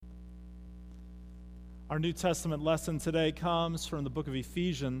Our New Testament lesson today comes from the book of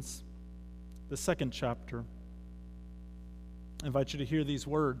Ephesians, the 2nd chapter. I invite you to hear these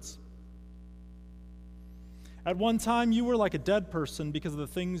words. At one time you were like a dead person because of the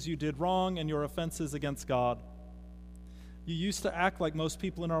things you did wrong and your offenses against God. You used to act like most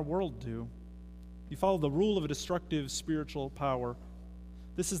people in our world do. You followed the rule of a destructive spiritual power.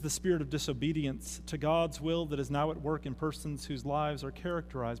 This is the spirit of disobedience to God's will that is now at work in persons whose lives are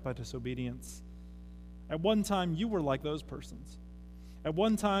characterized by disobedience. At one time, you were like those persons. At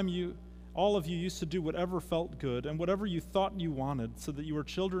one time, all of you used to do whatever felt good and whatever you thought you wanted, so that you were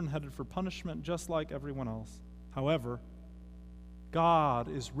children headed for punishment just like everyone else. However,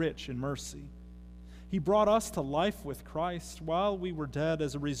 God is rich in mercy. He brought us to life with Christ while we were dead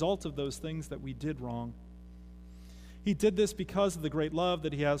as a result of those things that we did wrong. He did this because of the great love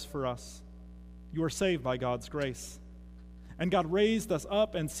that He has for us. You are saved by God's grace. And God raised us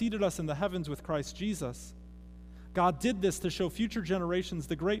up and seated us in the heavens with Christ Jesus. God did this to show future generations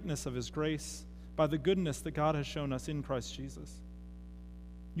the greatness of His grace by the goodness that God has shown us in Christ Jesus.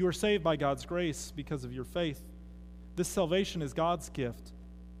 You are saved by God's grace because of your faith. This salvation is God's gift.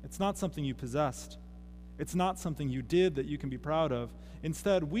 It's not something you possessed. It's not something you did that you can be proud of.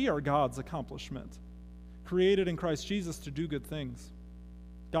 Instead, we are God's accomplishment, created in Christ Jesus to do good things.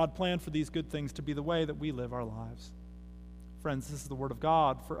 God planned for these good things to be the way that we live our lives. Friends, this is the word of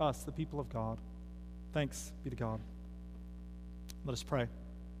God for us, the people of God. Thanks be to God. Let us pray.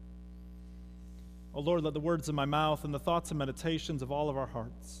 O Lord, let the words of my mouth and the thoughts and meditations of all of our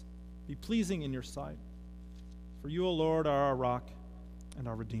hearts be pleasing in your sight. For you, O Lord, are our rock and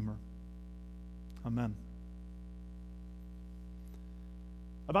our Redeemer. Amen.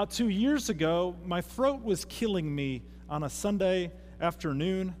 About 2 years ago, my throat was killing me on a Sunday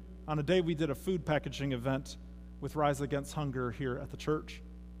afternoon on a day we did a food packaging event with Rise Against Hunger here at the church.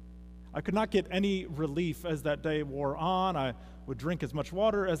 I could not get any relief as that day wore on. I would drink as much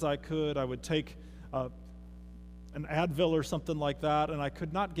water as I could. I would take an Advil or something like that, and I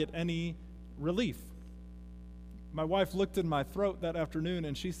could not get any relief. My wife looked in my throat that afternoon,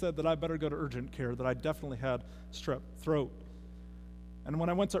 and she said that I better go to urgent care, that I definitely had strep throat. And when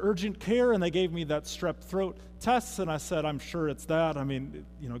I went to urgent care and they gave me that strep throat test, and I said, I'm sure it's that. I mean,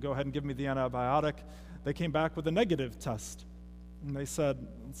 go ahead and give me the antibiotic. They came back with a negative test. And they said,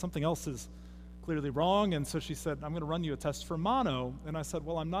 something else is clearly wrong. And so she said, I'm going to run you a test for mono. And I said,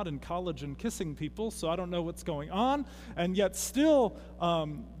 well, I'm not in college and kissing people, so I don't know what's going on. And yet still,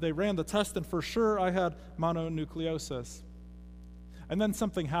 they ran the test, and for sure I had mononucleosis. And then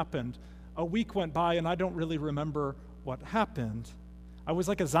something happened. A week went by, and I don't really remember what happened. I was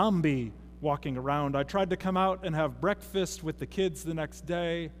like a zombie walking around. I tried to come out and have breakfast with the kids the next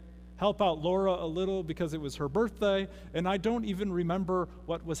day, help out Laura a little because it was her birthday, and I don't even remember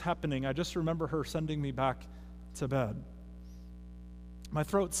what was happening. I just remember her sending me back to bed. My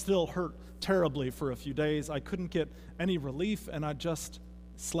throat still hurt terribly for a few days. I couldn't get any relief, and I just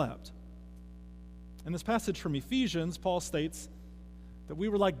slept. In this passage from Ephesians, Paul states that we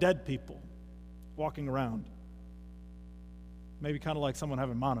were like dead people walking around. Maybe kind of like someone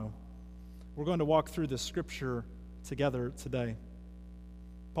having mono. We're going to walk through this scripture together today.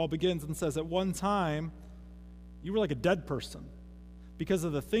 Paul begins and says, at one time, you were like a dead person because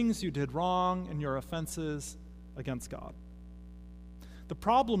of the things you did wrong and your offenses against God. The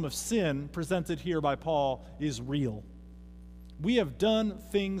problem of sin presented here by Paul is real. We have done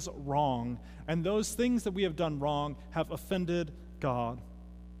things wrong, and those things that we have done wrong have offended God.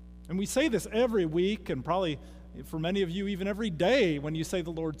 And we say this every week, and probably for many of you even every day when you say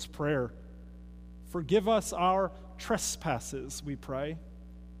the Lord's Prayer. Forgive us our trespasses, we pray.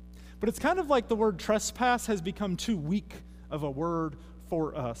 But it's kind of like the word trespass has become too weak of a word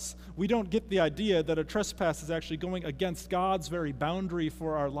for us. We don't get the idea that a trespass is actually going against God's very boundary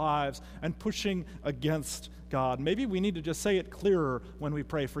for our lives and pushing against God. Maybe we need to just say it clearer when we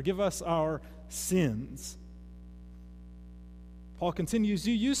pray. Forgive us our sins. Paul continues,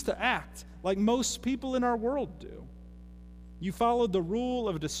 you used to act like most people in our world do. You followed the rule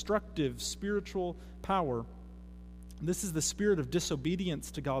of destructive spiritual power. This is the spirit of disobedience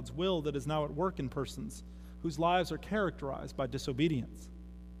to God's will that is now at work in persons whose lives are characterized by disobedience.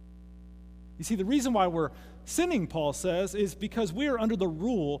 You see, the reason why we're sinning, Paul says, is because we are under the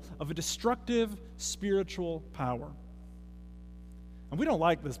rule of a destructive spiritual power. And we don't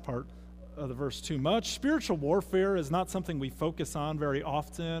like this part of the verse too much. Spiritual warfare is not something we focus on very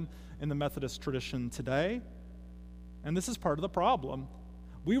often in the Methodist tradition today. And this is part of the problem.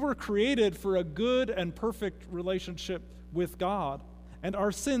 We were created for a good and perfect relationship with God, and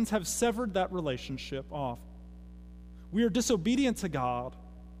our sins have severed that relationship off. We are disobedient to God,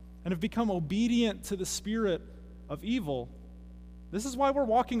 and have become obedient to the spirit of evil. This is why we're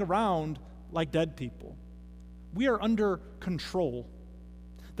walking around like dead people. We are under control.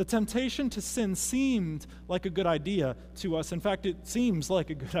 The temptation to sin seemed like a good idea to us. In fact, it seems like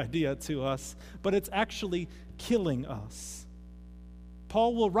a good idea to us, but it's actually killing us.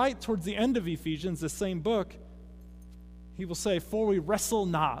 Paul will write towards the end of Ephesians, the same book, he will say, "For we wrestle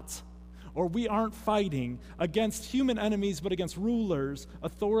not," or we aren't fighting against human enemies, but against rulers,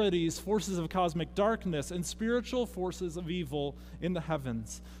 authorities, forces of cosmic darkness, and spiritual forces of evil in the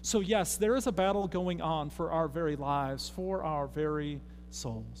heavens. So yes, there is a battle going on for our very lives, for our very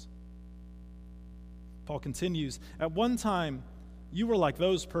souls. Paul continues, "At one time, you were like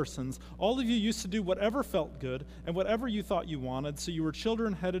those persons. All of you used to do whatever felt good and whatever you thought you wanted, so you were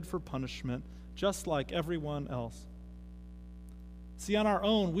children headed for punishment, just like everyone else." See, on our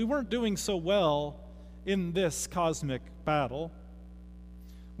own, we weren't doing so well in this cosmic battle.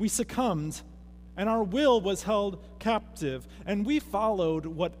 We succumbed, and our will was held captive, and we followed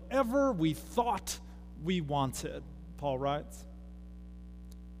whatever we thought we wanted, Paul writes.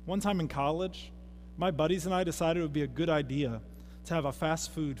 One time in college, my buddies and I decided it would be a good idea to have a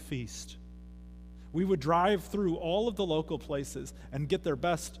fast food feast. We would drive through all of the local places and get their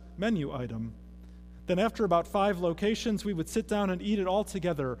best menu item. Then after about 5 locations, we would sit down and eat it all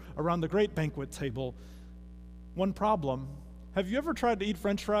together around the great banquet table. One problem: have you ever tried to eat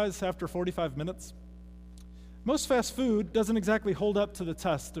French fries after 45 minutes? Most fast food doesn't exactly hold up to the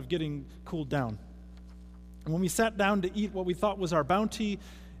test of getting cooled down. And when we sat down to eat what we thought was our bounty,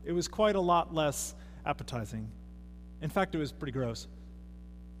 it was quite a lot less appetizing. In fact, it was pretty gross.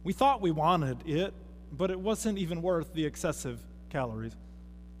 We thought we wanted it, but it wasn't even worth the excessive calories.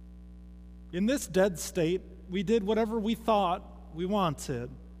 In this dead state, we did whatever we thought we wanted.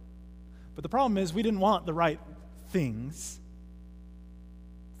 But the problem is we didn't want the right things.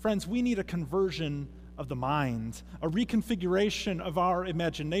 Friends, we need a conversion of the mind, a reconfiguration of our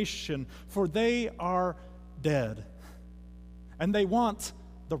imagination, for they are dead, and they want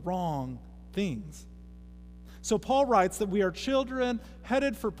the wrong things. So Paul writes that we are children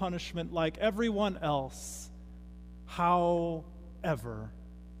headed for punishment like everyone else. However,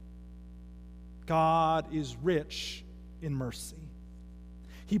 God is rich in mercy.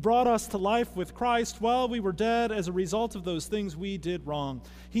 He brought us to life with Christ while we were dead as a result of those things we did wrong.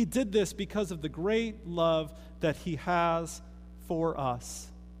 He did this because of the great love that he has for us.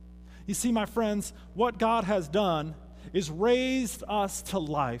 You see, my friends, what God has done is raised us to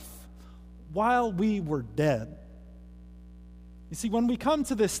life while we were dead. You see, when we come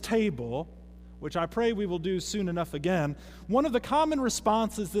to this table, which I pray we will do soon enough again, one of the common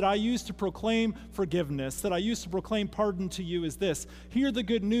responses that I use to proclaim forgiveness, that I use to proclaim pardon to you is this: hear the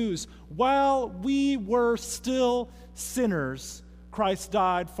good news. While we were still sinners, Christ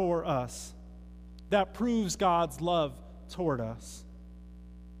died for us. That proves God's love toward us.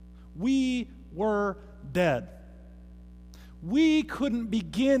 We were dead. We couldn't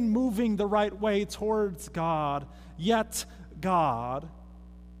begin moving the right way towards God, yet God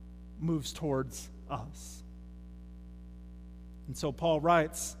moves towards us. And so Paul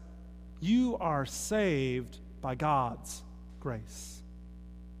writes, you are saved by God's grace.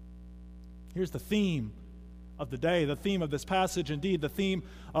 Here's the theme of the day, the theme of this passage, indeed the theme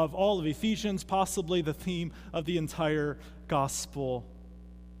of all of Ephesians, possibly the theme of the entire gospel.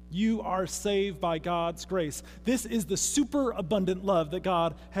 You are saved by God's grace. This is the superabundant love that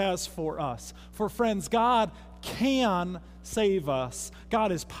God has for us. For friends, God can save us.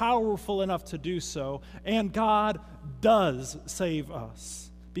 God is powerful enough to do so, and God does save us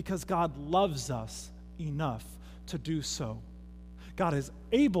because God loves us enough to do so. God is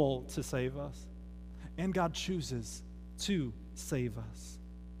able to save us, and God chooses to save us.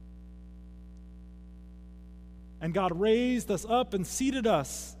 And God raised us up and seated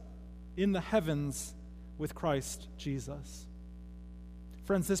us in the heavens with Christ Jesus.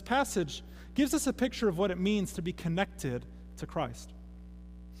 Friends, this passage gives us a picture of what it means to be connected to Christ.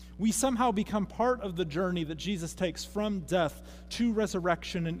 We somehow become part of the journey that Jesus takes from death to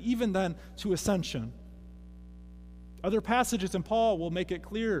resurrection and even then to ascension. Other passages in Paul will make it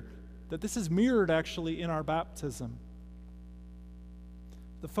clear that this is mirrored actually in our baptism.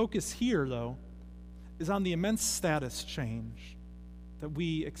 The focus here, though, is on the immense status change that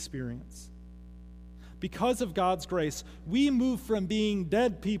we experience. Because of God's grace, we move from being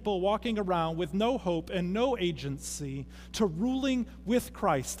dead people walking around with no hope and no agency to ruling with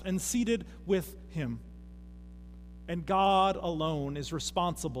Christ and seated with Him. And God alone is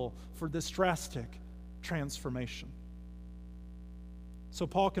responsible for this drastic transformation. So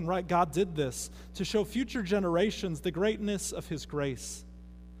Paul can write, God did this to show future generations the greatness of His grace.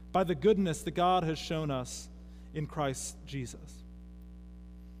 by the goodness that God has shown us in Christ Jesus.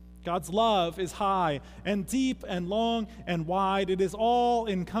 God's love is high and deep and long and wide. It is all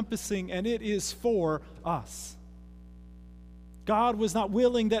encompassing, and it is for us. God was not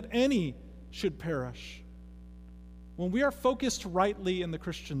willing that any should perish. When we are focused rightly in the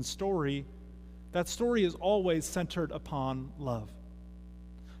Christian story, that story is always centered upon love.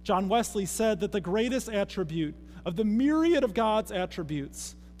 John Wesley said that the greatest attribute of the myriad of God's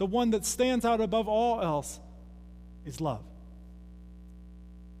attributes, the one that stands out above all else, is love.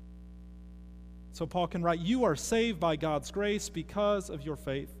 So Paul can write, "You are saved by God's grace because of your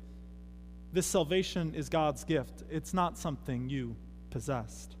faith. This salvation is God's gift. It's not something you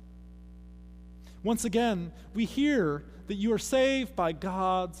possessed." Once again, we hear that you are saved by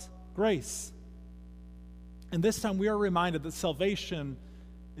God's grace. And this time we are reminded that salvation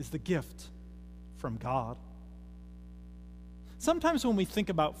is the gift from God. Sometimes when we think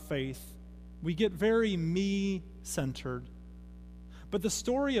about faith, we get very me-centered. But the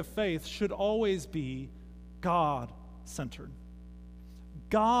story of faith should always be God-centered.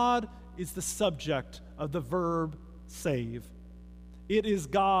 God is the subject of the verb save. It is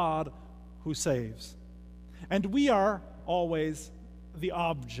God who saves. And we are always the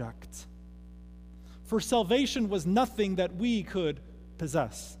object. For salvation was nothing that we could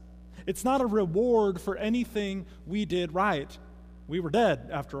possess. It's not a reward for anything we did right. We were dead,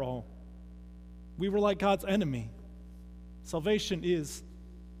 after all. We were like God's enemy. Salvation is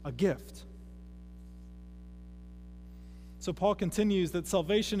a gift. So Paul continues that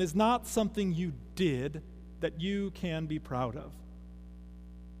salvation is not something you did that you can be proud of.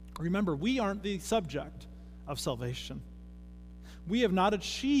 Remember, we aren't the subject of salvation. We have not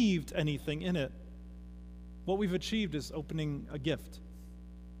achieved anything in it. What we've achieved is opening a gift.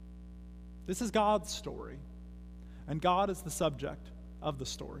 This is God's story, and God is the subject of the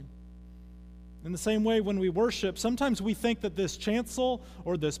story. In the same way, when we worship, sometimes we think that this chancel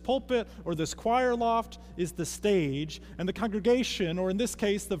or this pulpit or this choir loft is the stage, and the congregation, or in this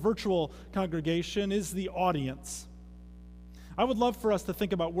case, the virtual congregation, is the audience. I would love for us to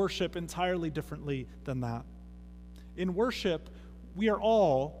think about worship entirely differently than that. In worship, we are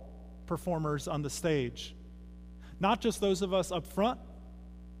all performers on the stage. Not just those of us up front,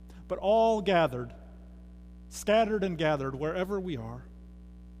 but all gathered, scattered and gathered wherever we are,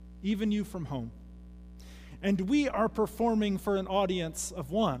 even you from home. And we are performing for an audience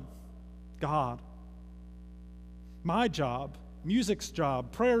of one, God. My job, music's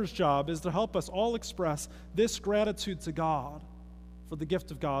job, prayer's job is to help us all express this gratitude to God for the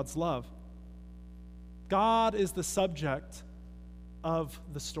gift of God's love. God is the subject of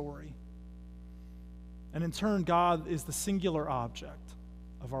the story. And in turn, God is the singular object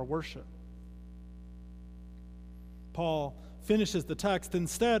of our worship. Paul finishes the text,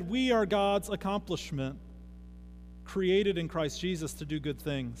 "Instead, we are God's accomplishment, created in Christ Jesus to do good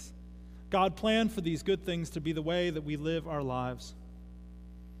things." God planned for these good things to be the way that we live our lives.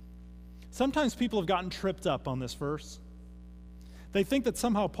 Sometimes people have gotten tripped up on this verse. They think that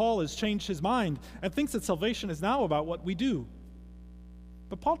somehow Paul has changed his mind and thinks that salvation is now about what we do.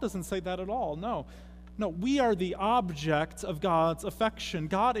 But Paul doesn't say that at all. No, we are the object of God's affection.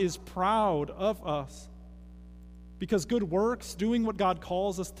 God is proud of us. Because good works, doing what God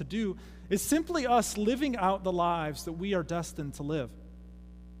calls us to do, is simply us living out the lives that we are destined to live.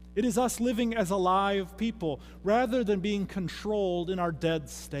 It is us living as alive people rather than being controlled in our dead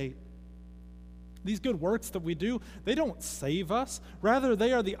state. These good works that we do, they don't save us. Rather,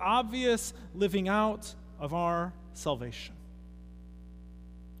 they are the obvious living out of our salvation.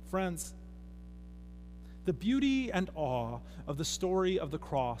 Friends, the beauty and awe of the story of the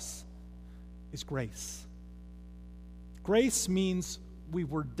cross is grace. Grace means we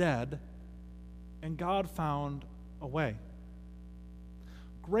were dead, and God found a way.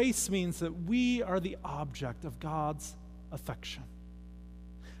 Grace means that we are the object of God's affection.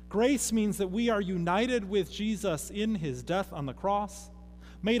 Grace means that we are united with Jesus in his death on the cross,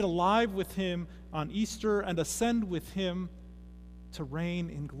 made alive with him on Easter, and ascend with him to reign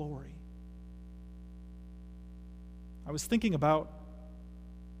in glory. I was thinking about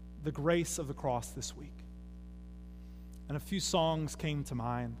the grace of the cross this week, and a few songs came to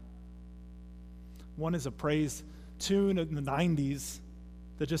mind. One is a praise tune in the 90s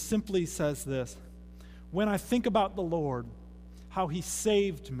that just simply says this: "When I think about the Lord, how he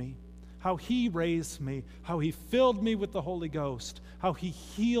saved me, how he raised me, how he filled me with the Holy Ghost, how he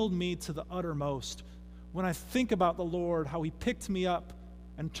healed me to the uttermost. When I think about the Lord, how he picked me up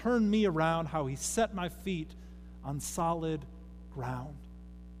and turned me around, how he set my feet on solid ground."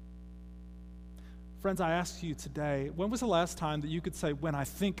 Friends, I ask you today, when was the last time that you could say, when I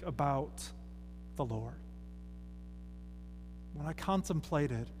think about the Lord, when I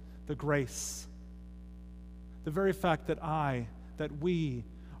contemplated the grace, the very fact that we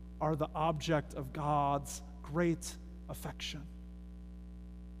are the object of God's great affection?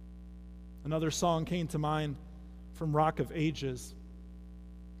 Another song came to mind from Rock of Ages.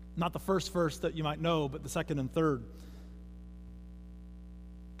 Not the first verse that you might know, but the second and third,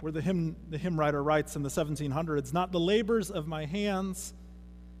 where the hymn writer writes in the 1700s, "Not the labors of my hands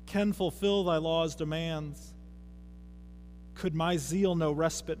can fulfill thy law's demands. Could my zeal no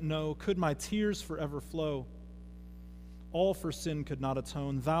respite know, could my tears forever flow, all for sin could not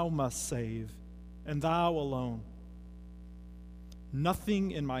atone. Thou must save, and thou alone. Nothing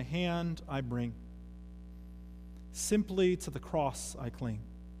in my hand I bring, simply to the cross I cling.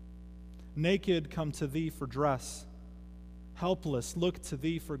 Naked come to thee for dress, helpless look to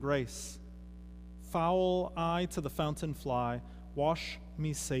thee for grace. Foul I to the fountain fly, wash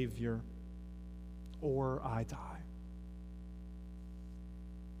me, Savior, or I die."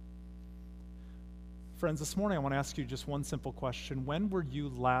 Friends, this morning I want to ask you just one simple question. When were you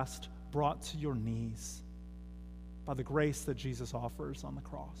last brought to your knees by the grace that Jesus offers on the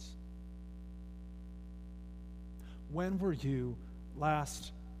cross? When were you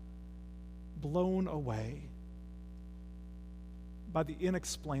last blown away by the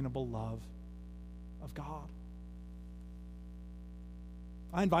inexplainable love of God?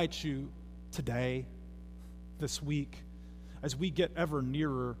 I invite you today, this week, as we get ever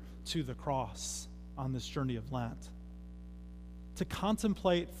nearer to the cross on this journey of Lent, to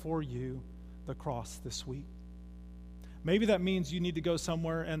contemplate for you the cross this week. Maybe that means you need to go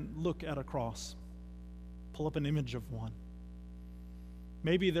somewhere and look at a cross, pull up an image of one.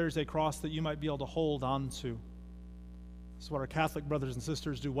 Maybe there's a cross that you might be able to hold on to. This is what our Catholic brothers and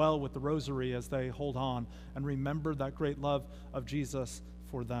sisters do well with the rosary as they hold on and remember that great love of Jesus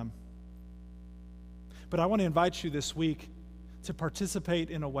for them. But I want to invite you this week to participate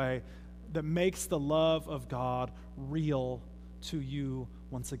in a way that makes the love of God real to you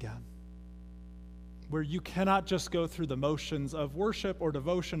once again, where you cannot just go through the motions of worship or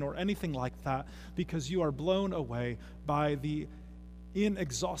devotion or anything like that, because you are blown away by the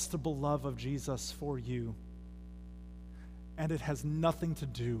inexhaustible love of Jesus for you. And it has nothing to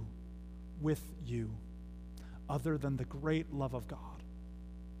do with you other than the great love of God.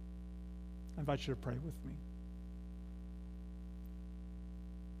 I invite you to pray with me.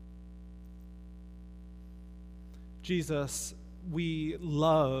 Jesus, we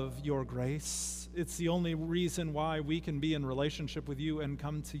love your grace. It's the only reason why we can be in relationship with you and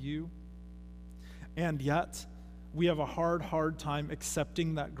come to you. And yet, we have a hard time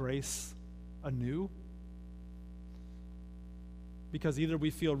accepting that grace anew, because either we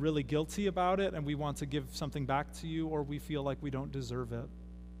feel really guilty about it and we want to give something back to you, or we feel like we don't deserve it.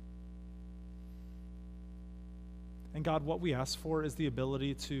 And God, what we ask for is the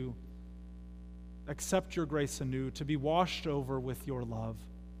ability to accept your grace anew, to be washed over with your love,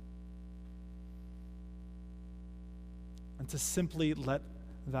 and to simply let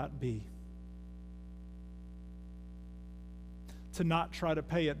that be. To not try to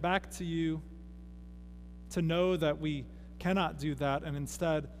pay it back to you, to know that we cannot do that, and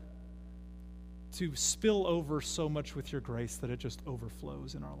instead to spill over so much with your grace that it just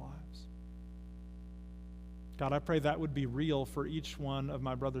overflows in our lives. God, I pray that would be real for each one of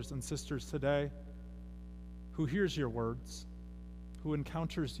my brothers and sisters today who hears your words, who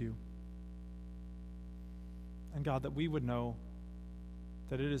encounters you. And God, that we would know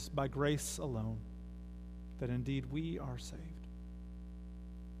that it is by grace alone that indeed we are saved.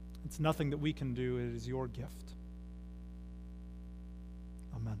 It's nothing that we can do, it is your gift.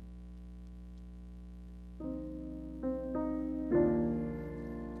 Amen.